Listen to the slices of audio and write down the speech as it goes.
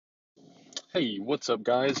Hey, what's up,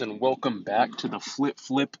 guys, and welcome back to the Flip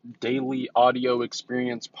Flip Daily Audio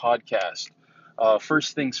Experience Podcast.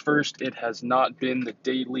 First things first, it has not been the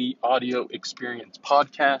Daily Audio Experience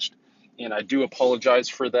Podcast, and I do apologize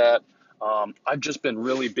for that. I've just been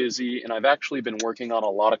really busy, and I've actually been working on a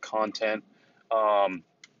lot of content. Um,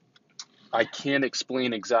 I can't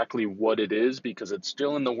explain exactly what it is because it's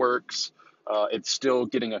still in the works. It's still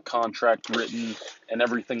getting a contract written and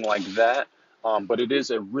everything like that. But it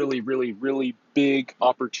is a really, really, really big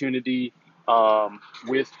opportunity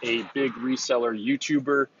with a big reseller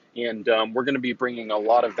YouTuber, and we're going to be bringing a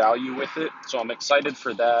lot of value with it. So I'm excited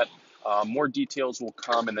for that. More details will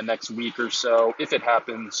come in the next week or so if it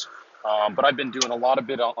happens. But I've been doing a lot of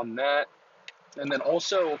bit on that. And then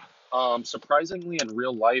also, surprisingly, in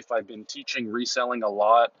real life, I've been teaching reselling a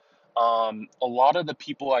lot. A lot of the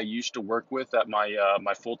people I used to work with at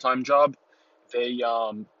my full-time job, they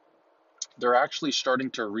they're actually starting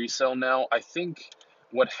to resell now. I think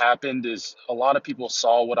what happened is a lot of people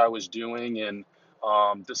saw what I was doing and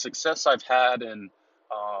the success I've had and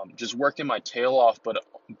just working my tail off, but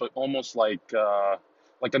almost like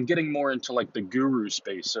I'm getting more into like the guru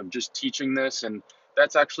space of just teaching this, and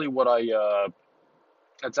that's actually what I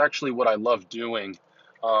love doing.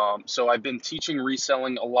 So I've been teaching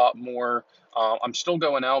reselling a lot more. I'm still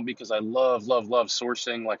going out because I love, love, love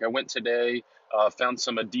sourcing. Like I went today, found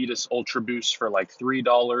some Adidas Ultra Boosts for like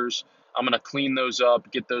 $3. I'm gonna clean those up,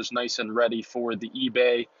 get those nice and ready for the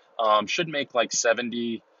eBay. Should make like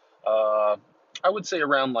 70. I would say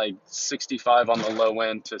around like 65 on the low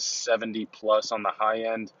end to 70 plus on the high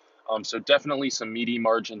end. So definitely some meaty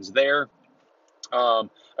margins there. Um,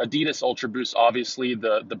 Adidas Ultra Boost, obviously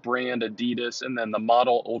the brand Adidas, and then the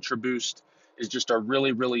model Ultra Boost is just a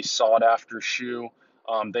really, really sought after shoe.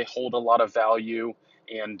 They hold a lot of value,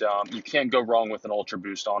 and you can't go wrong with an Ultra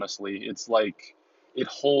Boost. Honestly, it's like it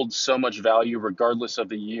holds so much value regardless of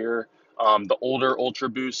the year. The older Ultra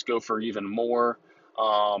Boosts go for even more.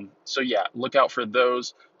 So yeah, look out for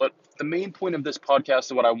those. But the main point of this podcast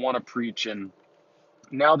is what I want to preach, and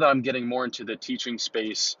now that I'm getting more into the teaching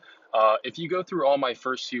space, if you go through all my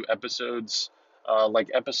first few episodes, like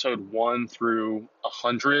episode 1 through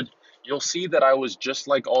 100, you'll see that I was just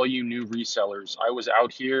like all you new resellers. I was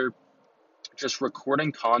out here just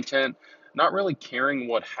recording content, not really caring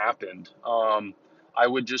what happened. I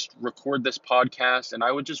would just record this podcast and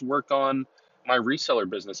I would just work on my reseller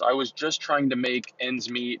business. I was just trying to make ends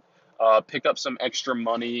meet, pick up some extra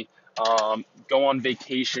money, go on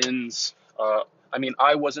vacations. I mean,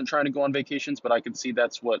 I wasn't trying to go on vacations, but I could see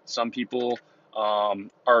that's what some people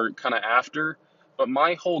are kind of after. But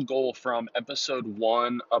my whole goal from episode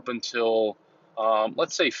 1 up until,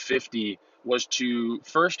 let's say, 50 was to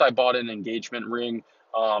first, I bought an engagement ring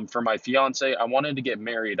for my fiance. I wanted to get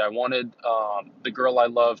married. I wanted the girl I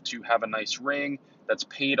love to have a nice ring that's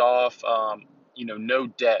paid off, no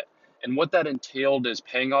debt. And what that entailed is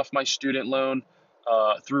paying off my student loan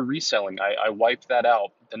through reselling. I wiped that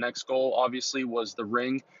out. The next goal, obviously, was the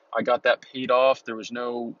ring. I got that paid off. There was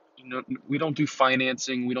no, we don't do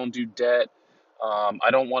financing, we don't do debt. I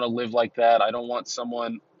don't want to live like that. I don't want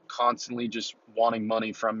someone constantly just wanting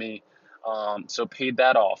money from me. So paid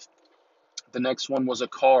that off. The next one was a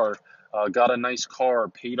car. Got a nice car,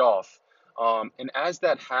 paid off. And as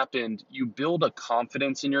that happened, you build a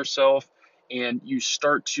confidence in yourself, and you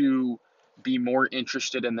start to be more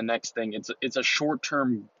interested in the next thing. It's a short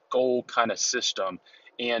term goal kind of system,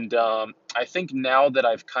 and I think now that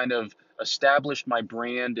I've kind of established my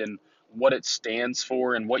brand and what it stands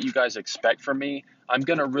for and what you guys expect from me, I'm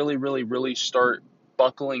gonna really, really, really start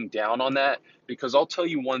buckling down on that, because I'll tell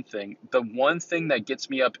you one thing, the one thing that gets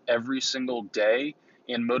me up every single day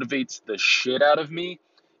and motivates the shit out of me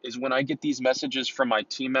is when I get these messages from my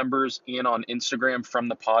team members and on Instagram from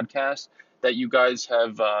the podcast that you guys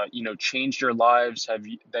have, changed your lives,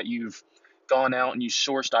 that you've gone out and you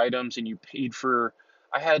sourced items and you paid for.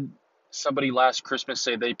 I had somebody last Christmas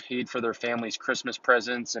say they paid for their family's Christmas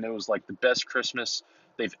presents, and it was like the best Christmas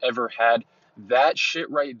they've ever had. That shit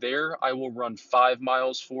right there, I will run 5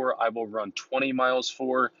 miles for, I will run 20 miles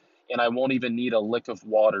for, and I won't even need a lick of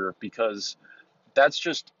water, because that's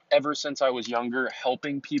just ever since I was younger,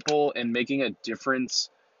 helping people and making a difference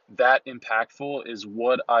that impactful is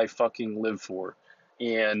what I fucking live for.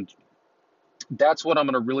 And that's what I'm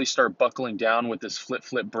going to really start buckling down with this Flip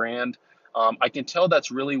Flip brand. I can tell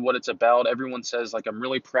that's really what it's about. Everyone says like I'm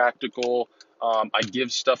really practical. I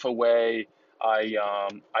give stuff away.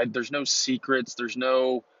 There's no secrets.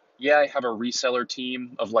 Yeah, I have a reseller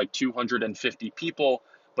team of like 250 people,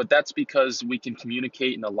 but that's because we can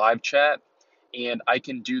communicate in a live chat, and I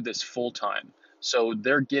can do this full time. So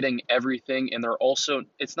they're getting everything, and they're also,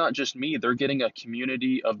 it's not just me, they're getting a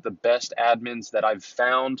community of the best admins that I've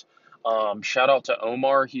found. Shout out to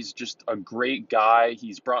Omar. He's just a great guy.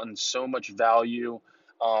 He's brought in so much value.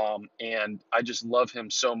 And I just love him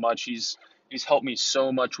so much. He's helped me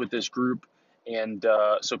so much with this group. And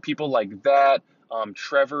so people like that,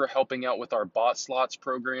 Trevor helping out with our bot slots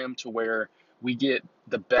program to where we get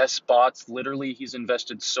the best bots. Literally, he's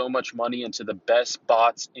invested so much money into the best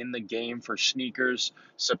bots in the game for sneakers,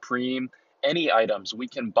 Supreme, any items. We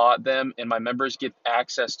can bot them, and my members get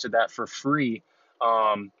access to that for free,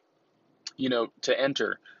 um, to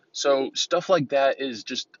enter. So stuff like that is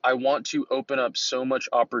just, I want to open up so much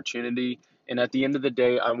opportunity. And at the end of the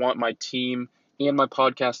day, I want my team and my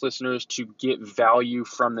podcast listeners to get value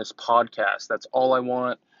from this podcast. That's all I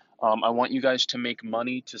want. I want you guys to make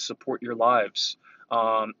money to support your lives.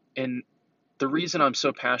 And the reason I'm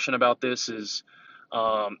so passionate about this is,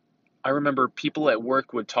 um, I remember people at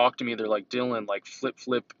work would talk to me. They're like, Dylan, like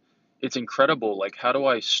flip, it's incredible. Like, how do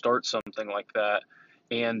I start something like that?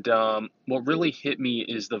 And what really hit me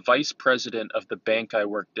is the vice president of the bank I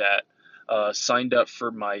worked at signed up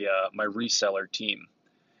for my reseller team,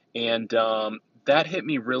 and that hit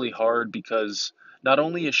me really hard because not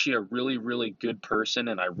only is she a really really good person,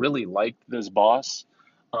 and I really liked this boss,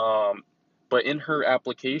 um, but in her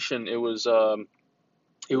application it was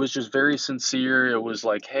just very sincere. It was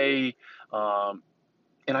like, hey, um,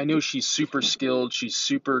 and I know she's super skilled, she's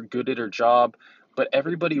super good at her job, but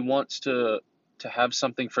everybody wants to have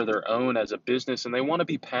something for their own as a business, and they want to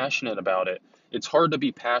be passionate about it. It's hard to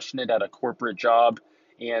be passionate at a corporate job,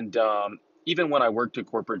 and even when I worked a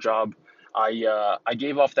corporate job, I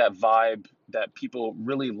gave off that vibe that people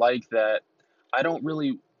really like. That I don't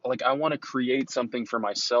really like. I want to create something for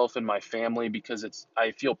myself and my family because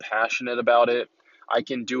I feel passionate about it. I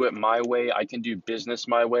can do it my way. I can do business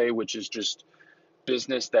my way, which is just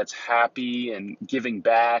business that's happy and giving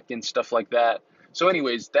back and stuff like that. So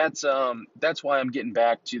anyways, that's why I'm getting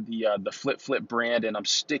back to the Flip brand, and I'm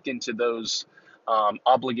sticking to those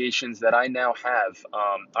obligations that I now have.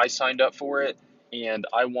 I signed up for it, and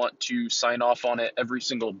I want to sign off on it every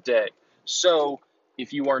single day. So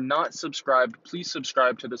if you are not subscribed, please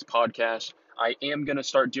subscribe to this podcast. I am going to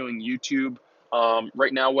start doing YouTube.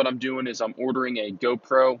 Right now, what I'm doing is I'm ordering a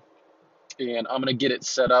GoPro, and I'm going to get it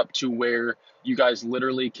set up to where you guys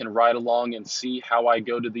literally can ride along and see how I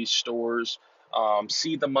go to these stores,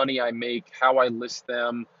 see the money I make, how I list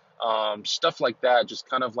them, stuff like that, just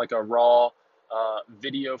kind of like a raw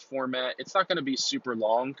video format. It's not going to be super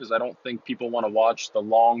long because I don't think people want to watch the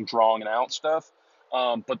long, drawn out stuff.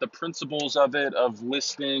 But the principles of it, of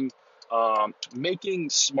listing,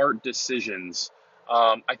 making smart decisions.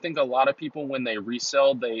 I think a lot of people, when they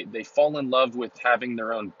resell, they fall in love with having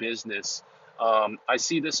their own business. I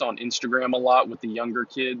see this on Instagram a lot with the younger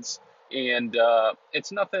kids, and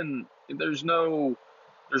it's nothing. There's no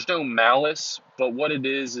malice, but what it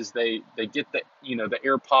is they get the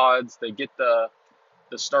AirPods, they get the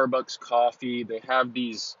Starbucks coffee, they have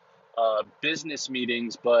these business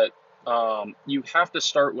meetings, but you have to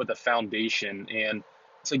start with a foundation, and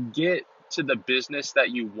to get to the business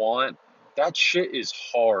that you want, that shit is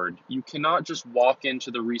hard. You cannot just walk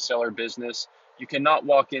into the reseller business. You cannot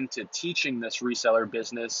walk into teaching this reseller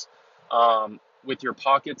business with your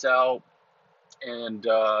pockets out and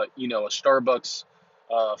a Starbucks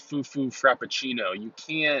foo frappuccino. You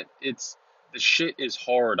can't. It's the shit is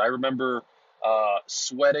hard. I remember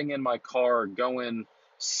sweating in my car, going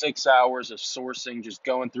 6 hours of sourcing, just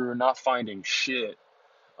going through and not finding shit.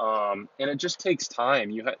 And it just takes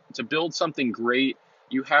time. To build something great.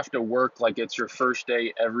 You have to work like it's your first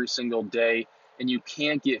day every single day, and you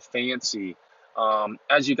can't get fancy.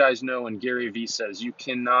 As you guys know, and Gary Vee says, you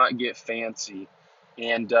cannot get fancy,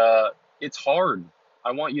 and it's hard.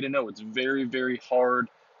 I want you to know it's very, very hard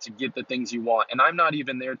to get the things you want, and I'm not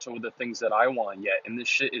even there to the things that I want yet, and this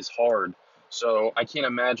shit is hard. So I can't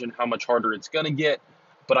imagine how much harder it's gonna get,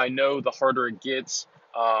 but I know the harder it gets,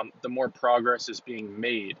 the more progress is being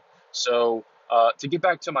made. So to get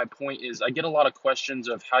back to my point is, I get a lot of questions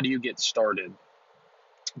of how do you get started.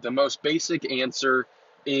 The most basic answer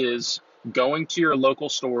is going to your local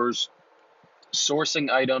stores, sourcing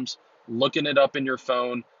items, looking it up in your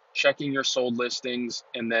phone, checking your sold listings,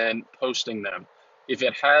 and then posting them. If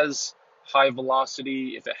it has high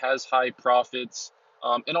velocity, if it has high profits,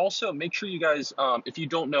 and also make sure you guys, if you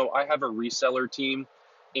don't know, I have a reseller team.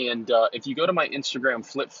 And if you go to my Instagram,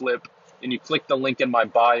 Flip, and you click the link in my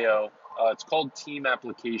bio, it's called Team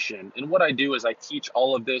Application. And what I do is I teach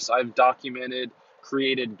all of this. I've documented,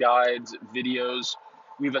 created guides, videos.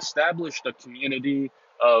 We've established a community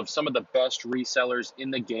of some of the best resellers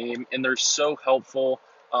in the game, and they're so helpful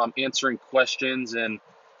answering questions. And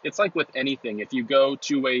it's like with anything, if you go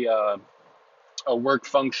to a work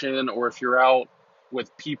function or if you're out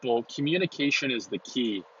with people, communication is the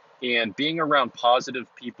key. And being around positive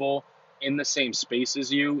people in the same space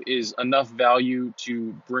as you is enough value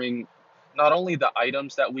to bring not only the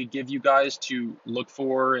items that we give you guys to look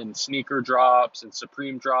for and sneaker drops and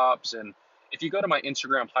Supreme drops. And if you go to my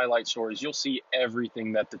Instagram highlight stories, you'll see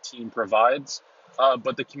everything that the team provides.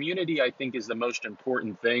 But the community, I think, is the most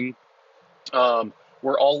important thing.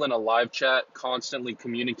 We're all in a live chat, constantly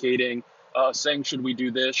communicating, saying, should we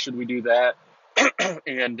do this? Should we do that?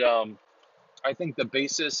 And I think the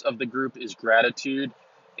basis of the group is gratitude.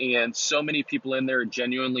 And so many people in there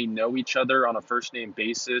genuinely know each other on a first name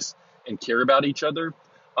basis and care about each other,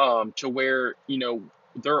 to where,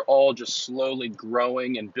 they're all just slowly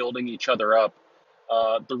growing and building each other up.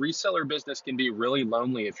 The reseller business can be really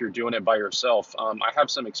lonely if you're doing it by yourself. I have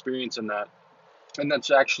some experience in that. And that's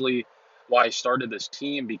actually why I started this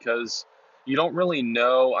team, because you don't really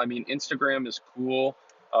know. I mean, Instagram is cool,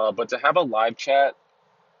 but to have a live chat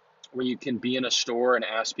where you can be in a store and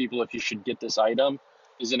ask people if you should get this item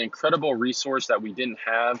is an incredible resource that we didn't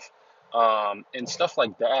have. And stuff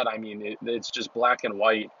like that, I mean, it's just black and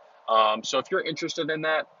white. So if you're interested in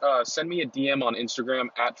that, send me a DM on Instagram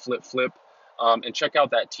at FlipFlip, and check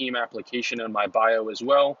out that team application in my bio as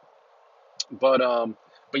well. But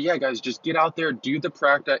yeah, guys, just get out there, do the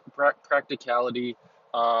practicality.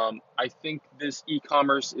 I think this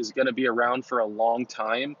e-commerce is going to be around for a long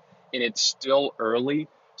time, and it's still early.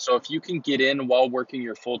 So if you can get in while working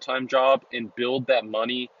your full-time job and build that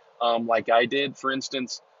money, like I did, for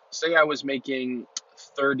instance, say I was making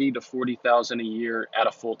 30 to 40,000 a year at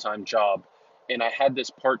a full-time job, and I had this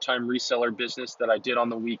part-time reseller business that I did on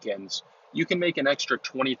the weekends. You can make an extra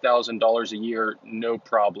 $20,000 a year, no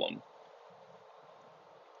problem.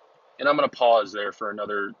 And I'm going to pause there for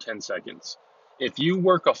another 10 seconds. If you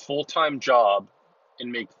work a full-time job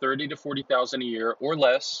and make 30 to 40,000 a year or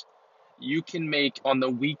less, you can make on the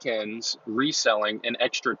weekends reselling an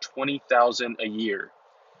extra 20,000 a year.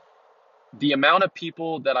 The amount of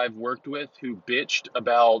people that I've worked with who bitched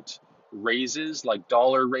about raises, like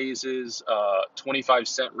dollar raises,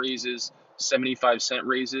 25-cent raises, 75-cent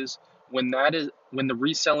raises, when the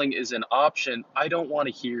reselling is an option, I don't want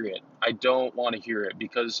to hear it. I don't want to hear it,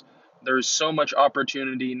 because there's so much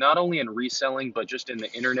opportunity, not only in reselling, but just in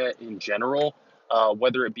the internet in general,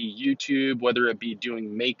 whether it be YouTube, whether it be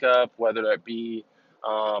doing makeup, whether it be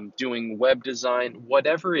doing web design,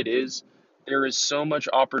 whatever it is, there is so much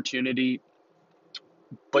opportunity,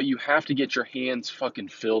 but you have to get your hands fucking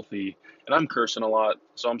filthy. And I'm cursing a lot,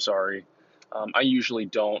 so I'm sorry. I usually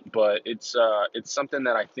don't, but it's something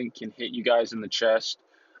that I think can hit you guys in the chest,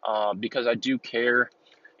 because I do care,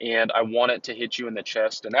 and I want it to hit you in the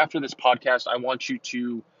chest. And after this podcast, I want you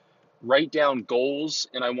to write down goals,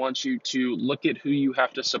 and I want you to look at who you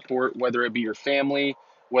have to support, whether it be your family,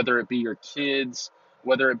 whether it be your kids,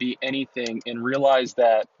 whether it be anything, and realize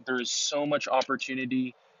that there is so much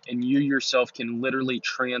opportunity, and you yourself can literally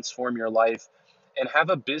transform your life and have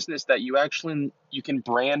a business that you can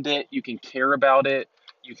brand it, you can care about it,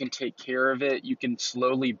 you can take care of it, you can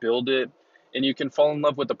slowly build it, and you can fall in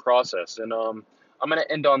love with the process. And I'm going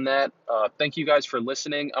to end on that. Thank you guys for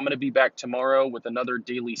listening. I'm going to be back tomorrow with another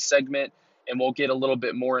daily segment, and we'll get a little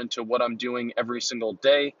bit more into what I'm doing every single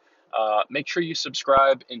day. Make sure you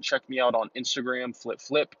subscribe and check me out on Instagram,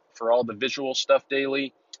 FlipFlip, for all the visual stuff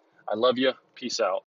daily. I love you. Peace out.